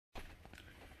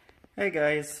Hey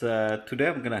guys, today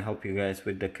I'm gonna help you guys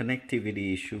with the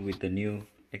connectivity issue with the new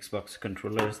Xbox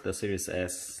controllers, the Series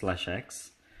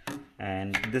S/X.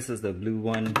 And this is the blue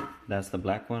one, that's the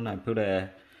black one. I put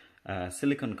a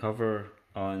silicone cover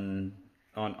on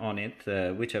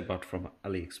it, which I bought from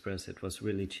AliExpress. It was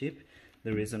really cheap.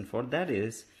 The reason for that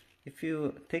is, if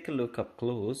you take a look up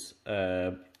close,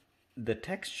 the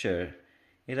texture,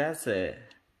 it has a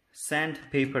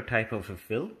sandpaper type of a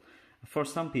feel. For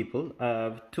some people,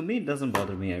 to me it doesn't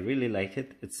bother me. I really like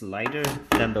it. It's lighter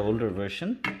than the older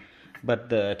version, but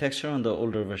the texture on the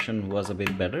older version was a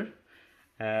bit better.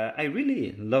 I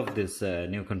really love these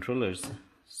new controllers.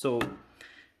 So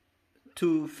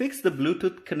to fix the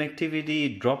Bluetooth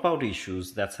connectivity dropout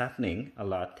issues that's happening a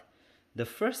lot, the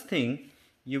first thing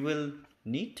you will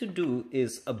need to do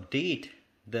is update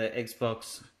the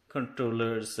Xbox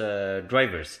controllers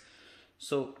drivers.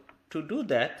 So to do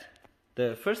that,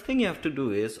 the first thing you have to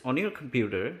do is, on your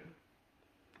computer,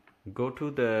 go to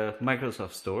the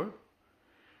Microsoft Store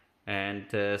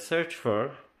and search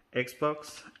for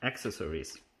Xbox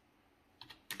accessories.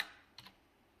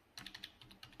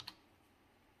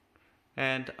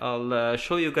 And I'll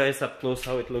show you guys up close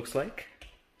how it looks like.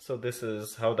 So this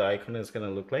is how the icon is going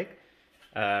to look like.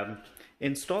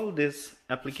 Install this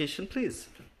application, please.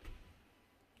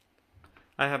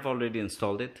 I have already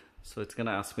installed it, so it's going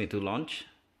to ask me to launch.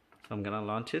 I'm gonna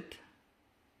launch it.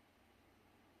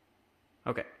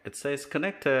 Okay, it says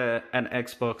connect an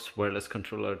Xbox wireless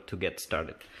controller to get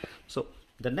started. So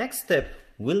the next step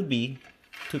will be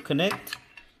to connect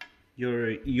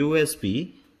your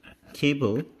USB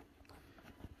cable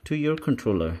to your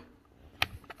controller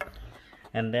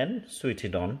and then switch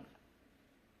it on.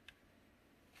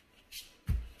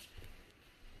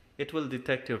 It will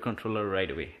detect your controller right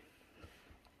away.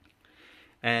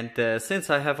 And since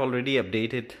I have already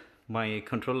updated my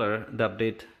controller, the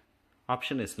update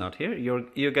option is not here.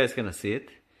 You guys gonna see it.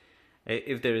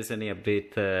 If there is any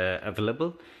update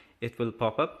available, it will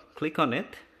pop up. Click on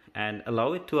it and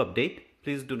allow it to update.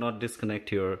 Please do not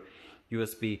disconnect your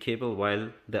USB cable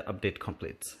while the update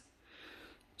completes.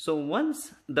 So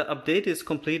once the update is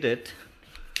completed,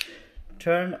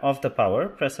 turn off the power,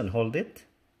 press and hold it.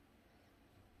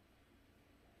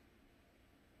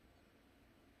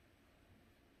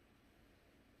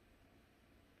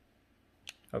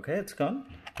 Okay, it's gone.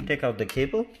 Take out the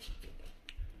cable,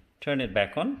 turn it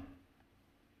back on.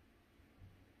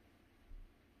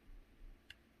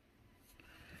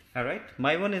 Alright,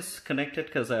 my one is connected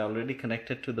because I already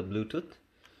connected to the Bluetooth.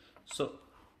 So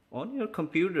on your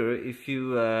computer, if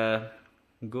you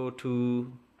go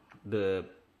to the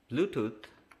Bluetooth,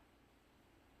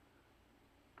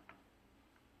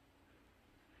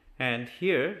 and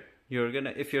here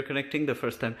if you're connecting the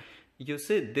first time, you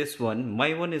see this one,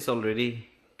 my one is already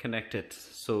connected,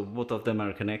 so both of them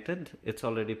are connected. It's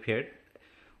already paired.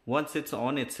 Once it's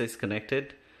on, it says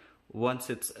connected.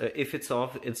 Once it's if it's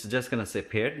off, it's just gonna say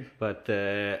paired, but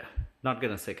not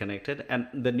gonna say connected. And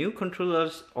the new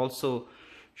controllers also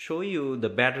show you the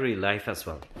battery life as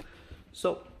well.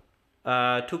 So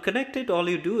to connect it, all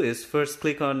you do is first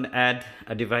click on add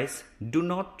a device. Do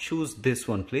not choose this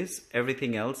one, please.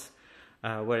 Everything else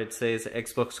where it says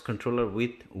Xbox controller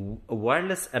with a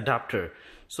wireless adapter.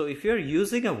 So if you're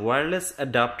using a wireless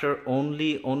adapter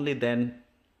only then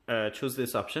choose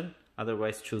this option.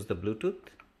 Otherwise choose the Bluetooth.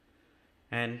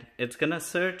 And it's gonna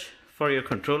search for your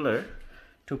controller.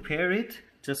 To pair it,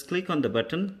 just click on the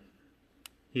button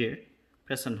here,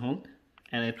 press and hold,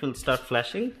 and it will start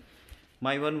flashing.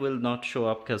 My one will not show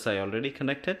up because I already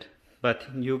connected, but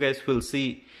you guys will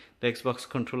see the Xbox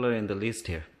controller in the list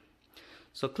here.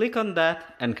 So click on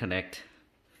that and connect.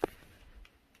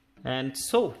 And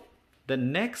so the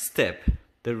next step,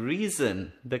 the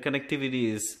reason the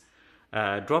connectivity is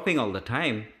dropping all the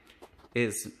time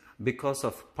is because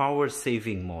of power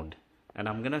saving mode. And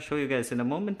I'm gonna show you guys in a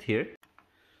moment here.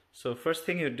 So first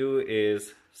thing you do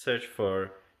is search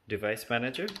for device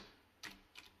manager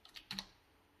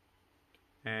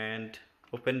and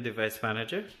open device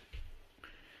manager.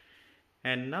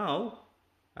 And now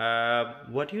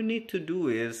what you need to do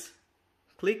is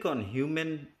click on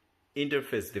human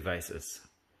interface devices.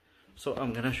 So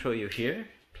I'm gonna show you here.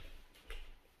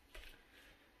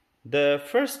 The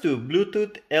first two,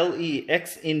 Bluetooth LE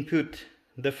X input,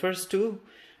 the first two,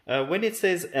 when it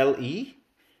says LE,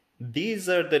 these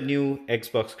are the new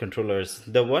Xbox controllers.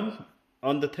 The one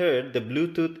on the third, the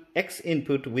Bluetooth X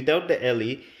input without the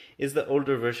LE, is the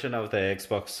older version of the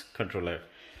Xbox controller.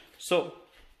 So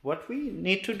what we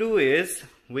need to do is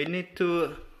we need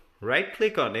to right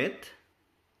click on it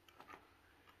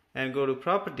and go to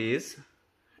properties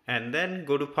and then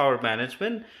go to power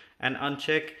management and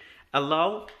uncheck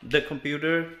allow the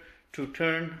computer to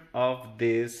turn off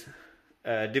this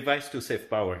device to save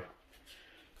power.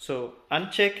 So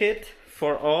uncheck it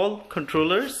for all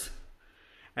controllers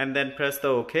and then press the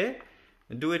OK.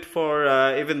 Do it for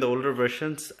even the older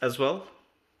versions as well.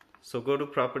 So go to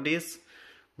properties,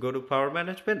 go to power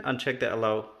management, uncheck the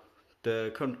allow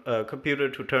the computer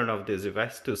to turn off this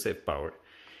device to save power.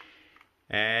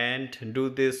 And do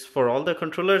this for all the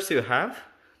controllers you have.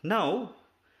 Now,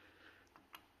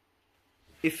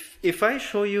 if I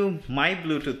show you my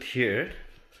Bluetooth here,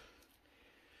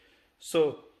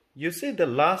 so you see the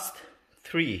last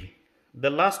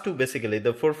two basically,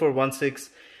 the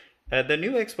 4416, the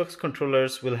new Xbox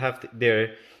controllers will have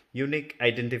their unique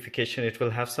identification. It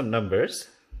will have some numbers,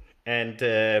 and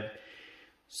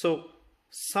so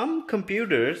some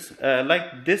computers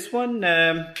like this one,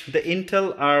 the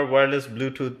Intel R wireless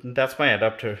Bluetooth, that's my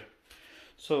adapter.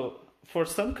 So for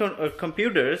some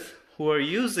computers who are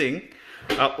using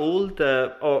a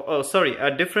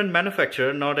different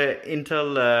manufacturer, not an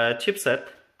Intel chipset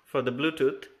for the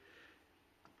Bluetooth,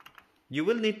 you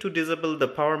will need to disable the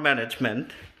power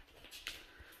management,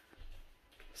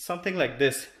 something like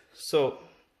this. So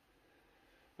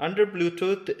under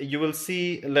Bluetooth you will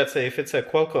see, let's say if it's a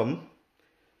Qualcomm,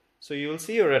 so you will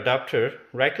see your adapter,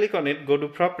 right click on it, go to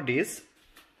properties,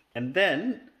 and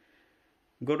then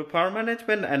go to power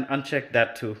management and uncheck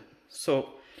that too.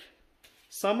 So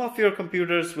some of your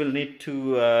computers will need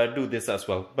to do this as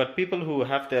well, but people who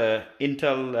have the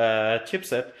Intel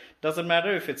chipset, doesn't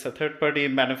matter if it's a third-party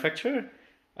manufacturer,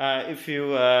 if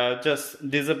you just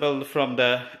disable from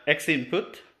the X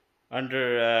input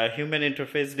under human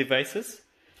interface devices.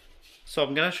 So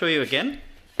I'm gonna show you again.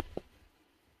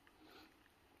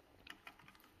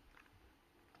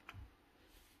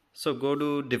 So go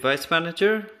to device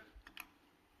manager,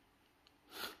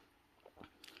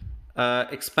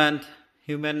 expand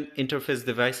human interface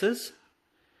devices,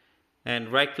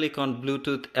 and right click on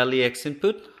Bluetooth LEX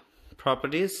input,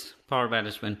 properties, power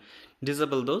management,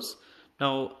 disable those.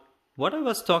 Now what I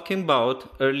was talking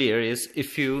about earlier is,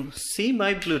 if you see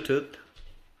my Bluetooth,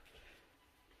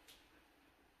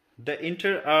 the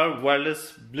Intel R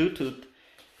wireless Bluetooth,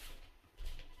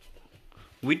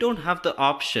 we don't have the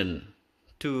option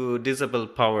to disable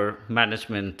power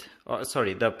management, or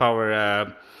sorry, the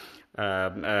power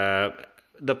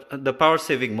the power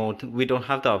saving mode. We don't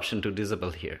have the option to disable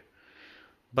here,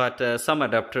 but some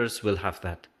adapters will have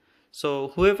that. So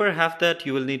whoever have that,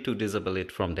 you will need to disable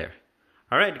it from there.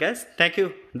 Alright guys, thank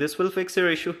you. This will fix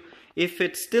your issue. If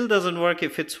it still doesn't work,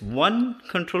 if it's one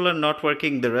controller not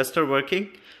working, the rest are working,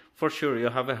 for sure you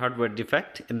have a hardware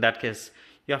defect. In that case,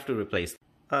 you have to replace.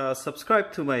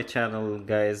 Subscribe to my channel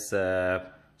guys.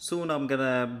 Soon I'm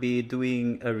gonna be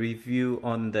doing a review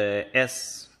on the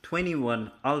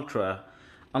S21 Ultra.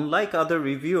 Unlike other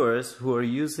reviewers who are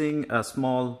using a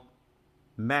small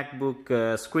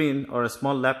MacBook screen or a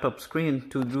small laptop screen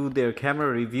to do their camera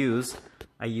reviews,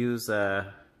 I use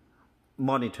a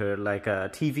monitor, like a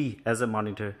TV as a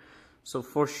monitor. So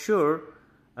for sure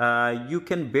you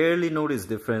can barely notice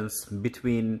difference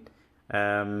between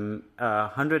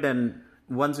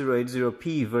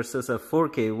 1080p versus a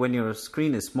 4K when your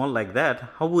screen is small like that.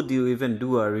 How would you even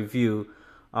do a review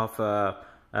of a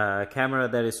camera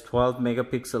that is 12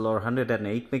 megapixel or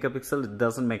 108 megapixel? It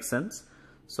doesn't make sense.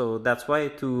 So that's why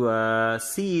to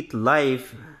see it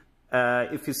live,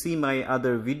 if you see my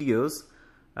other videos,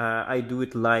 I do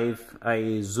it live.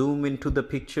 I zoom into the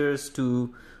pictures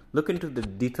to look into the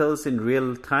details in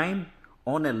real time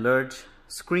on a large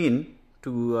screen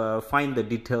to find the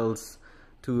details,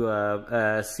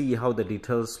 to see how the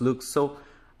details look. So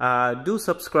do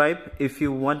subscribe if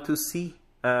you want to see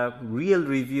a real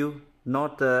review,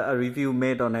 not a review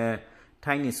made on a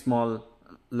tiny small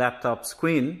laptop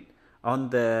screen on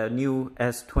the new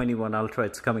S21 Ultra.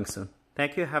 It's coming soon.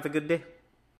 Thank you. Have a good day.